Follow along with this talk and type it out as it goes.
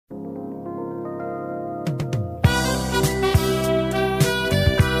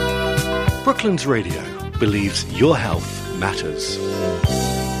Brooklands Radio believes your health matters.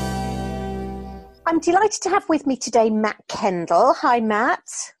 I'm delighted to have with me today Matt Kendall. Hi, Matt.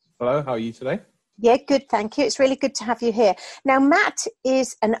 Hello, how are you today? Yeah, good, thank you. It's really good to have you here. Now, Matt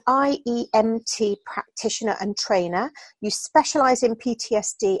is an IEMT practitioner and trainer. You specialise in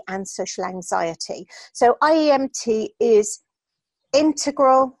PTSD and social anxiety. So IEMT is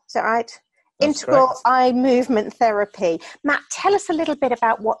integral, is that right? That's integral correct. eye movement therapy. Matt, tell us a little bit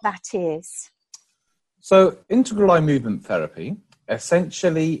about what that is. So, integral eye movement therapy,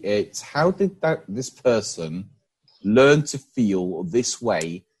 essentially it's how did this person learn to feel this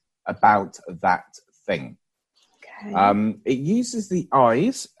way about that thing. Okay. It uses the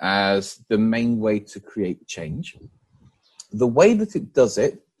eyes as the main way to create change. The way that it does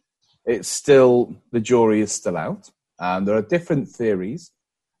it, it's still, the jury is still out. There are different theories.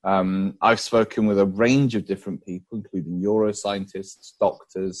 I've spoken with a range of different people, including neuroscientists,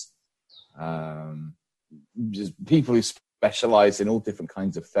 doctors, just people who specialize in all different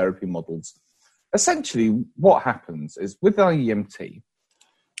kinds of therapy models. Essentially, what happens is with IEMT,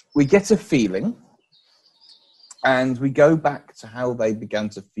 we get a feeling and we go back to how they began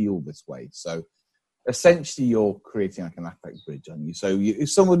to feel this way. So essentially, you're creating like an affect bridge, aren't you? So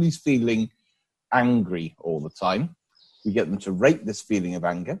if somebody's feeling angry all the time, we get them to rate this feeling of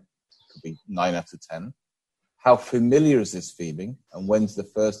anger. It could be 9 out of 10. How familiar is this feeling? And when's the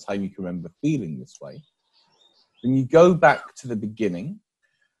first time you can remember feeling this way? Then you go back to the beginning.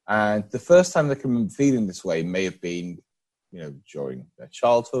 And the first time they can remember feeling this way may have been, during their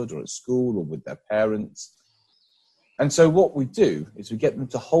childhood or at school or with their parents. And so what we do is we get them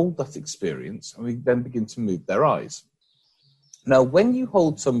to hold that experience and we then begin to move their eyes. Now, when you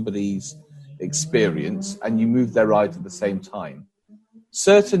hold somebody's experience and you move their eyes at the same time,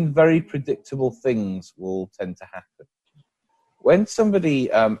 certain very predictable things will tend to happen. When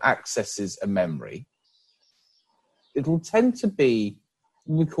somebody accesses a memory, it'll tend to be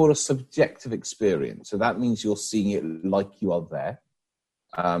what we call a subjective experience. So that means you're seeing it like you are there.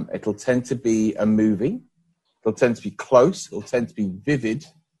 It'll tend to be a movie. It'll tend to be close. It'll tend to be vivid.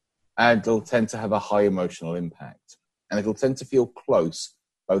 And it'll tend to have a high emotional impact. And it'll tend to feel close,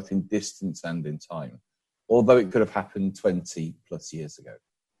 both in distance and in time, although it could have happened 20 plus years ago.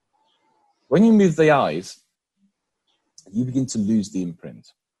 When you move the eyes, you begin to lose the imprint.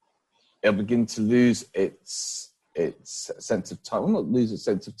 It'll begin to lose its sense of time. Well, not lose its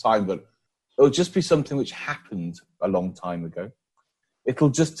sense of time, but it'll just be something which happened a long time ago. It'll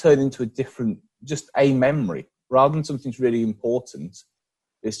just turn into just a memory. Rather than something's really important,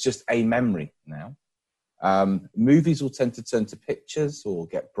 it's just a memory now. Movies will tend to turn to pictures or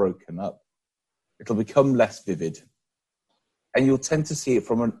get broken up. It'll become less vivid. And you'll tend to see it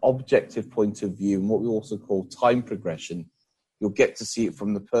from an objective point of view, and what we also call time progression. You'll get to see it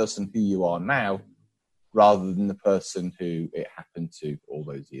from the person who you are now, rather than the person who it happened to all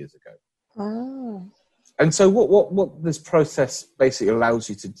those years ago. Oh. And so what this process basically allows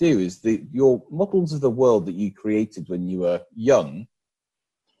you to do is your models of the world that you created when you were young,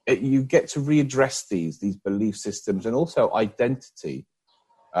 you get to readdress these belief systems and also identity.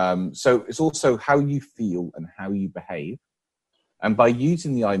 So it's also how you feel and how you behave. And by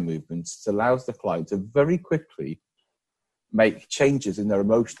using the eye movements, it allows the client to very quickly make changes in their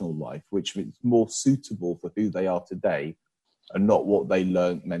emotional life, which is more suitable for who they are today and not what they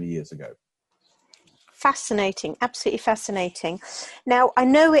learned many years ago. Fascinating, absolutely fascinating. Now, I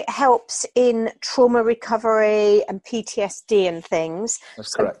know it helps in trauma recovery and PTSD and things.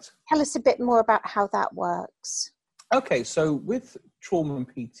 That's correct. Tell us a bit more about how that works. Okay, so with trauma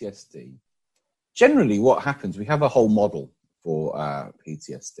and PTSD, generally what happens, we have a whole model for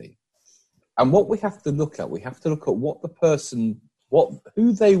PTSD. And what we have to look at what the person,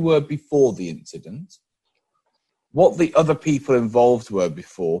 who they were before the incident, what the other people involved were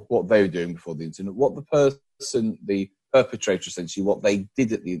before, what they were doing before the incident, what the person, the perpetrator essentially, what they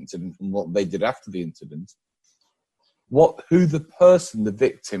did at the incident and what they did after the incident, who the person, the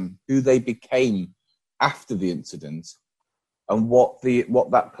victim, who they became after the incident, and what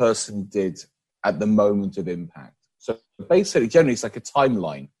that person did at the moment of impact. So basically, generally, it's like a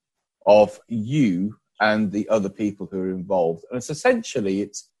timeline of you and the other people who are involved. And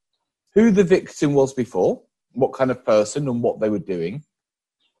it's who the victim was before, what kind of person and what they were doing,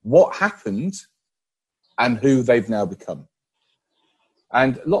 what happened, and who they've now become.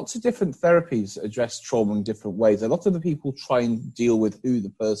 And lots of different therapies address trauma in different ways. A lot of the people try and deal with who the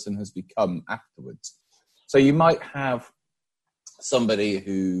person has become afterwards. So you might have somebody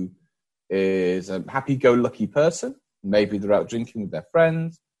who is a happy-go-lucky person. Maybe they're out drinking with their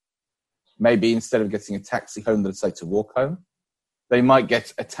friends. Maybe instead of getting a taxi home, they decide to walk home. They might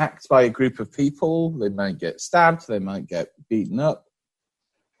get attacked by a group of people. They might get stabbed. They might get beaten up.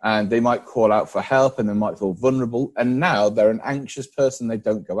 And they might call out for help, and they might feel vulnerable. And now they're an anxious person. They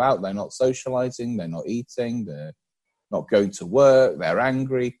don't go out. They're not socializing. They're not eating. They're not going to work. They're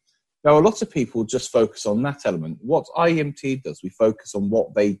angry. Now, a lot of people just focus on that element. What IEMT does, we focus on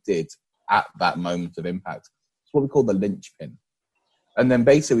what they did at that moment of impact. It's what we call the linchpin. And then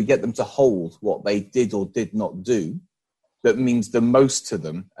basically we get them to hold what they did or did not do that means the most to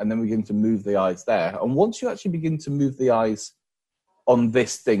them. And then we begin to move the eyes there. And once you actually begin to move the eyes on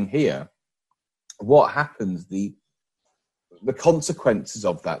this thing here, what happens, the consequences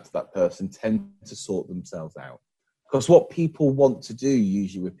of that person tend to sort themselves out. Because what people want to do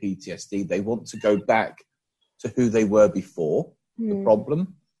usually with PTSD, they want to go back to who they were before the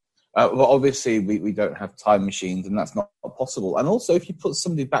problem. Well, obviously, we don't have time machines, and that's not possible. And also, if you put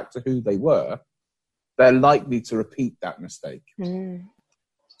somebody back to who they were, they're likely to repeat that mistake.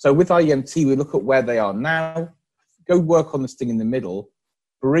 So with IEMT, we look at where they are now, go work on this thing in the middle,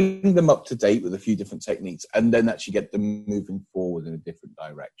 bring them up to date with a few different techniques, and then actually get them moving forward in a different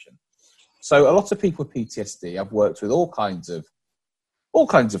direction. So a lot of people with PTSD, I've worked with all kinds of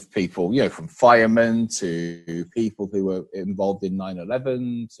people, you know, from firemen to people who were involved in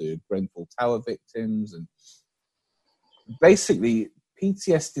 9/11 to Grenfell Tower victims. And basically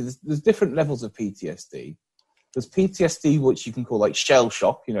PTSD, there's different levels of PTSD. There's PTSD, which you can call like shell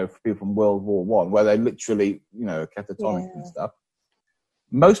shock, you know, for people from World War I, where they're literally, you know, catatonic and stuff.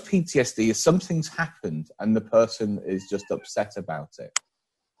 Most PTSD is something's happened and the person is just upset about it.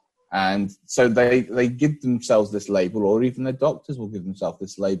 And so they give themselves this label, or even their doctors will give themselves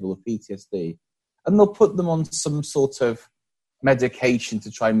this label of PTSD, and they'll put them on some sort of medication to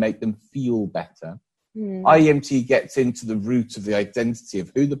try and make them feel better. IEMT gets into the root of the identity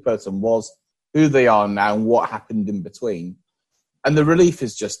of who the person was, who they are now, and what happened in between. And the relief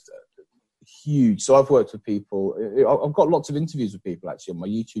is just huge. So I've worked with people. I've got lots of interviews with people actually on my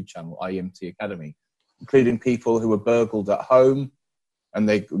YouTube channel, IEMT Academy, including people who were burgled at home, and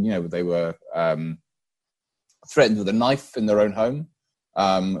they were threatened with a knife in their own home.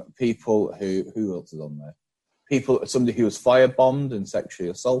 People who else is on there? Somebody who was firebombed and sexually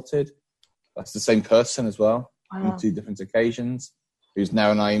assaulted. That's the same person as well, on 2 different occasions, who's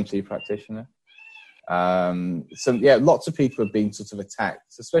now an IEMT practitioner. Lots of people have been sort of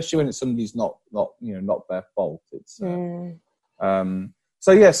attacked, especially when it's somebody's not their fault. It's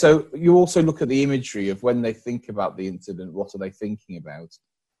So you also look at the imagery of when they think about the incident, what are they thinking about?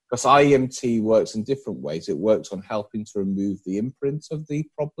 Because IEMT works in different ways. It works on helping to remove the imprint of the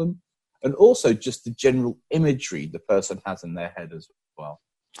problem, and also just the general imagery the person has in their head as well.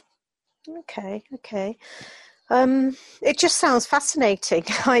 Okay. It just sounds fascinating.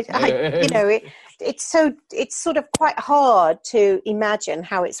 It's sort of quite hard to imagine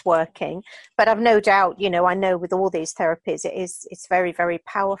how it's working, but I've no doubt, I know with all these therapies, it's very, very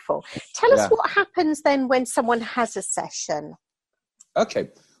powerful. Tell us what happens then when someone has a session. Okay.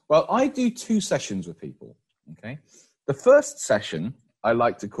 Well, I do 2 sessions with people. Okay. The first session I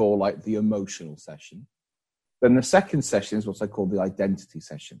like to call like the emotional session. Then the second session is what I call the identity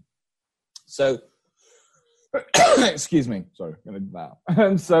session. So, excuse me, sorry, I'm going to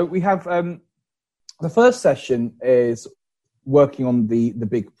bow. So we have, the first session is working on the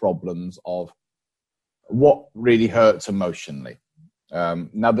big problems of what really hurts emotionally.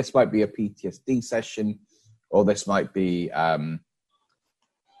 Now this might be a PTSD session, or this might be, I'm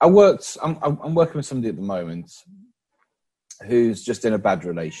working with somebody at the moment who's just in a bad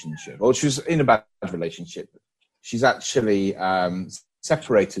relationship, or she's in a bad relationship. She's actually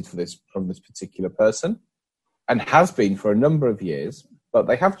separated from this particular person, and has been for a number of years, but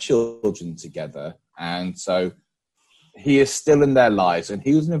they have children together. And so he is still in their lives, and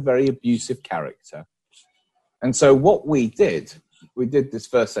he was a very abusive character. And so what we did this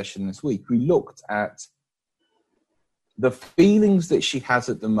first session this week, we looked at the feelings that she has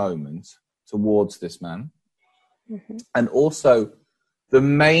at the moment towards this man, and also the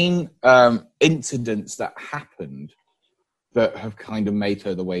main incidents that happened that have kind of made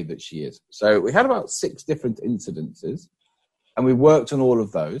her the way that she is. So we had about 6 different incidences, and we worked on all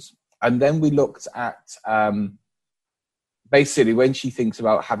of those. And then we looked at basically when she thinks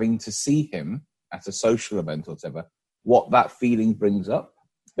about having to see him at a social event or whatever, what that feeling brings up.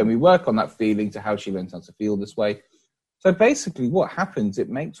 Then we work on that feeling to how she learns how to feel this way. So basically what happens, it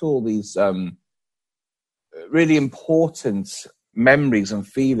makes all these really important memories and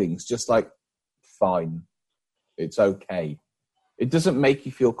feelings just like fine. It's okay. It doesn't make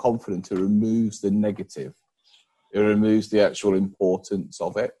you feel confident. It removes the negative. It removes the actual importance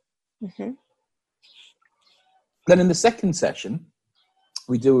of it. Then in the second session,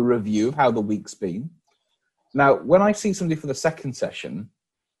 We do a review of how the week's been. Now, when I see somebody for the second session,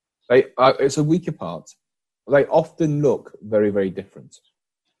 it's a week apart. They often look very, very different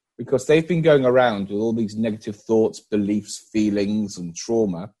because they've been going around with all these negative thoughts, beliefs, feelings, and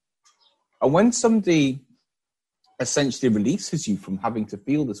trauma. And when somebody essentially releases you from having to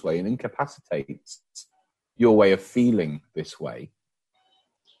feel this way and incapacitates your way of feeling this way,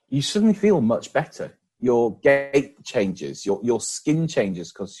 you suddenly feel much better. Your gait changes, your skin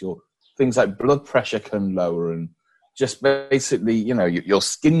changes because your things like blood pressure can lower, and just basically, your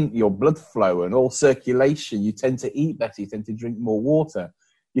skin, your blood flow and all circulation. You tend to eat better, you tend to drink more water,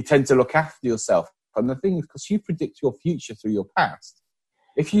 you tend to look after yourself. And the thing is, because you predict your future through your past,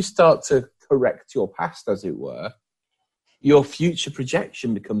 if you start to correct your past, as it were, your future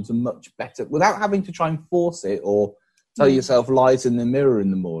projection becomes much better without having to try and force it or tell yourself lies in the mirror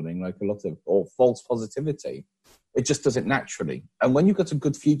in the morning, like or false positivity. It just does it naturally. And when you've got a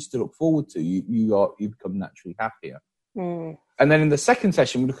good future to look forward to, you become naturally happier. And then in the second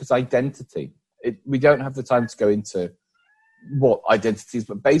session, we look at identity. We don't have the time to go into what identity is,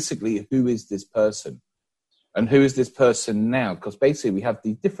 but basically, who is this person? And who is this person now? Because basically, we have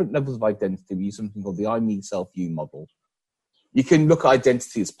the different levels of identity. We use something called the I, me, self, you model. You can look at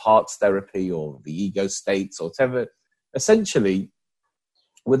identity as parts therapy or the ego states or whatever. Essentially,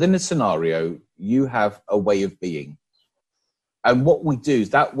 within a scenario, you have a way of being. And what we do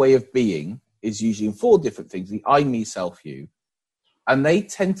is that way of being is usually in 4 different things, the I, me, self, you. And they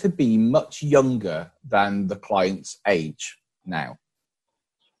tend to be much younger than the client's age now.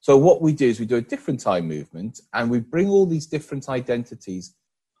 So what we do is we do a different eye movement and we bring all these different identities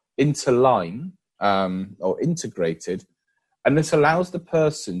into line or integrated. And this allows the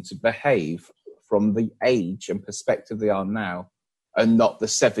person to behave from the age and perspective they are now and not the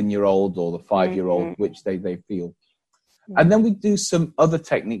 7-year-old or the 5-year-old, which they feel. And then we do some other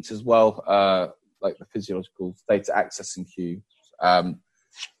techniques as well, like the physiological theta accessing cue,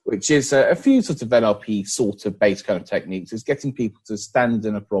 which is a few sort of NLP sort of based kind of techniques. It's getting people to stand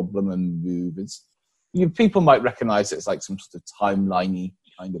in a problem and move. People might recognize it's like some sort of timeliney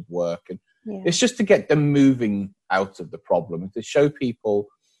kind of work. And it's just to get them moving out of the problem and to show people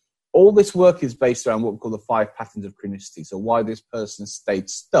all this work is based around what we call the 5 patterns of chronicity. So why this person stayed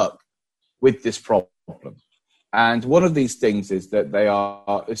stuck with this problem. And one of these things is that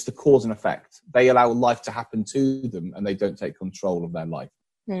it's the cause and effect. They allow life to happen to them and they don't take control of their life.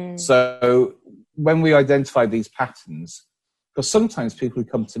 So when we identify these patterns, because sometimes people who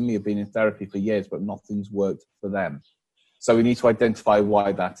come to me have been in therapy for years, but nothing's worked for them. So we need to identify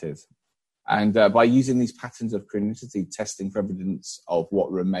why that is. And by using these patterns of chronicity, testing for evidence of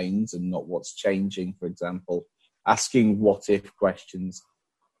what remains and not what's changing, for example, asking what-if questions.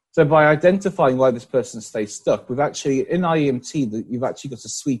 So by identifying why this person stays stuck, we've actually, in IEMT, you've actually got a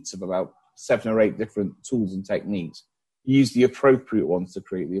suite of about 7 or 8 different tools and techniques. You use the appropriate ones to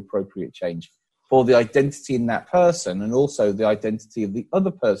create the appropriate change for the identity in that person and also the identity of the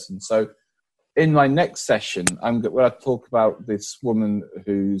other person. So in my next session, I'm going to talk about this woman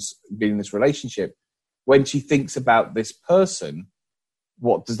who's been in this relationship. When she thinks about this person,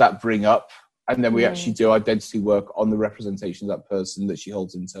 what does that bring up? And then we actually do identity work on the representation of that person that she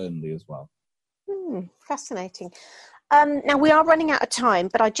holds internally as well. Fascinating. Now, we are running out of time,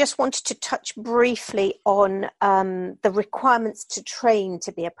 but I just wanted to touch briefly on the requirements to train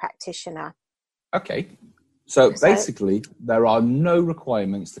to be a practitioner. Okay. So basically, there are no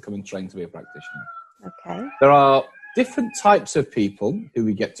requirements to come and train to be a practitioner. Okay. There are different types of people who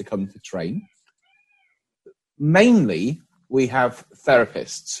we get to come to train. Mainly, we have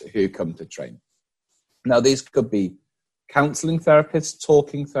therapists who come to train. Now, these could be counseling therapists,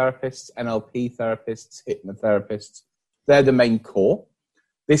 talking therapists, NLP therapists, hypnotherapists. They're the main core.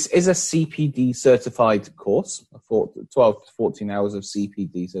 This is a CPD certified course, 12 to 14 hours of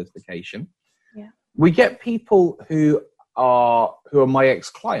CPD certification. Yeah. We get people who are my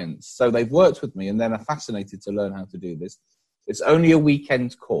ex-clients. So they've worked with me and then are fascinated to learn how to do this. It's only a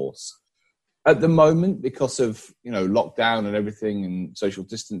weekend course. At the moment, because of lockdown and everything and social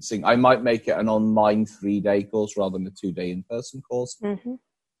distancing, I might make it an online 3-day course rather than a 2-day in-person course. Mm-hmm.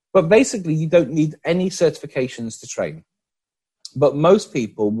 But basically, you don't need any certifications to train. But most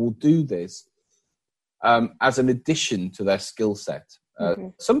people will do this as an addition to their skill set.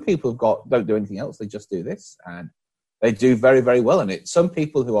 Some people don't do anything else; they just do this, and they do very, very well in it. Some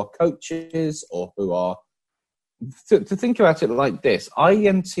people who are coaches or who are to think about it like this: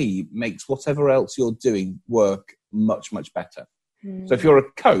 IEMT makes whatever else you're doing work much, much better. So if you're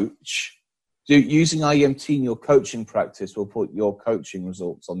a coach, using IEMT in your coaching practice will put your coaching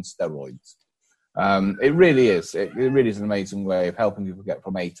results on steroids. It really is. It really is an amazing way of helping people get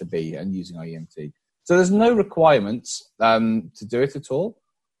from A to B and using IEMT. So there's no requirements to do it at all.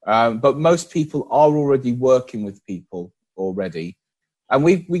 But most people are already working with people already. And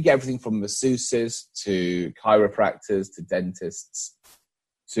we get everything from masseuses to chiropractors to dentists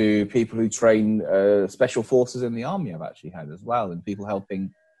to people who train special forces in the army I've actually had as well, and people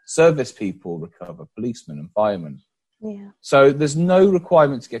helping service people recover, policemen and firemen. Yeah. So there's no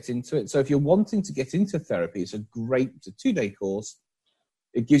requirement to get into it. So if you're wanting to get into therapy, it's a 2-day course.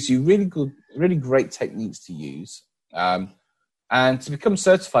 It gives you really great techniques to use. And to become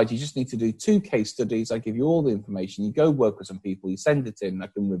certified, you just need to do 2 case studies. I give you all the information. You go work with some people, you send it in, I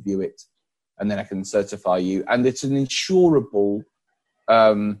can review it, and then I can certify you. And it's an insurable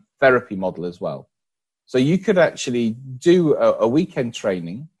therapy model as well. So you could actually do a weekend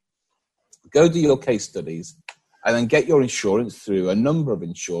training, go do your case studies, and then get your insurance through a number of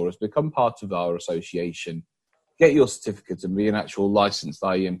insurers, become part of our association, get your certificate and be an actual licensed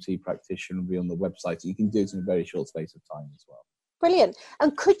IEMT practitioner and be on the website. You can do it in a very short space of time as well. Brilliant.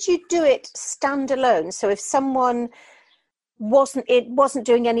 And could you do it standalone? So if someone wasn't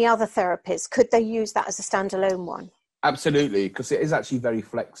doing any other therapies, could they use that as a standalone one? Absolutely, because it is actually very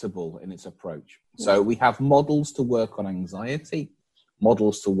flexible in its approach. So we have models to work on anxiety,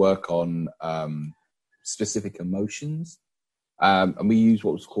 models to work on specific emotions, and we use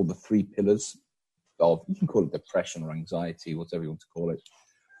what's called the 3 pillars of, you can call it depression or anxiety, whatever you want to call it.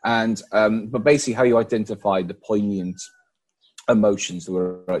 And but basically how you identify the poignant emotions that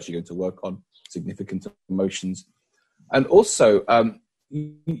we're actually going to work on, significant emotions. And also,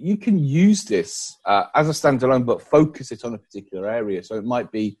 you can use this as a standalone, but focus it on a particular area. So it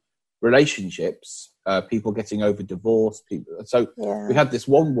might be relationships, people getting over divorce. We had this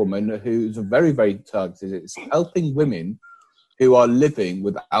one woman who's very, very targeted. It's helping women who are living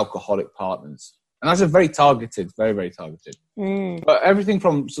with alcoholic partners. And that's a very targeted, very, very targeted. But everything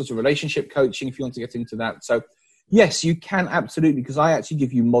from sort of relationship coaching, if you want to get into that. So yes, you can absolutely, because I actually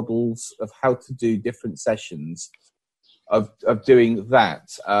give you models of how to do different sessions of doing that.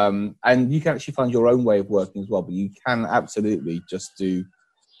 And you can actually find your own way of working as well, but you can absolutely just do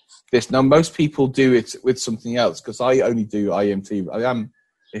this. Now, most people do it with something else, because I only do IEMT. I am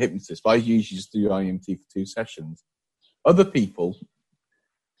a hypnotist, but I usually just do IEMT for 2 sessions. Other people,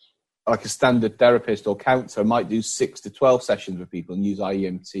 like a standard therapist or counselor, might do 6 to 12 sessions with people and use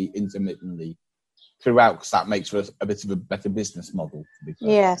IEMT intermittently throughout, because that makes for a bit of a better business model. To be fair.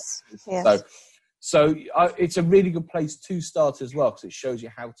 Yes. So it's a really good place to start as well, because it shows you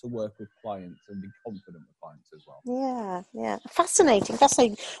how to work with clients and be confident with clients as well. Yeah. Fascinating.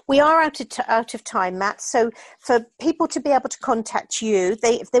 We are out of time, Matt. So for people to be able to contact you,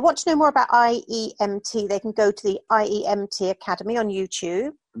 if they want to know more about IEMT, they can go to the IEMT Academy on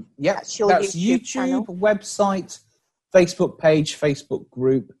YouTube. Yeah, that's YouTube channel, website, Facebook page, Facebook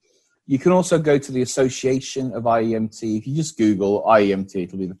group. You can also go to the Association of IEMT. If you just Google IEMT,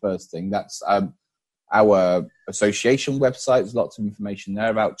 it'll be the first thing. That's our association website. There's lots of information there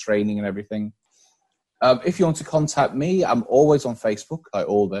about training and everything. If you want to contact me, I'm always on Facebook, like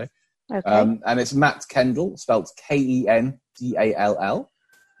all day. Okay. And it's Matt Kendall, spelled Kendall. Yeah.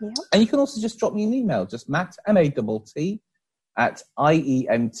 And you can also just drop me an email, just Matt, MATT, at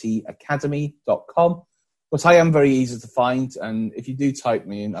IEMTacademy.com. But I am very easy to find, and if you do type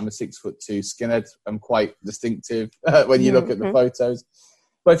me in, I'm a 6'2" skinhead. I'm quite distinctive when you look at the photos.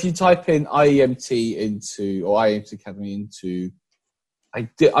 But if you type in IEMT or IEMT Academy into,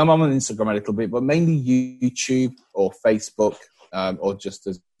 I'm on Instagram a little bit, but mainly YouTube or Facebook, or just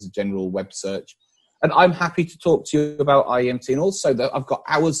as a general web search. And I'm happy to talk to you about IEMT, and also that I've got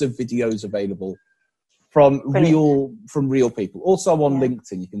hours of videos available from real people. Also on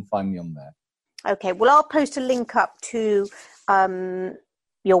LinkedIn, you can find me on there. Okay, well, I'll post a link up to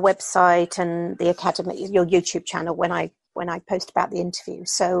your website and the academy, your YouTube channel, when I post about the interview.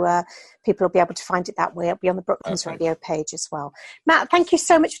 So people will be able to find it that way. It'll be on the Brooklands Radio page as well. Matt, thank you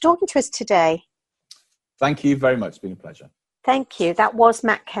so much for talking to us today. Thank you very much. It's been a pleasure. Thank you. That was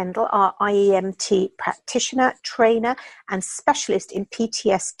Matt Kendall, our IEMT practitioner, trainer, and specialist in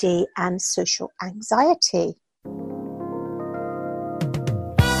PTSD and social anxiety.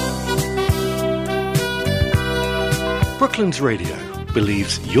 Brooklands Radio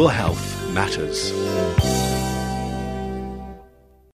believes your health matters.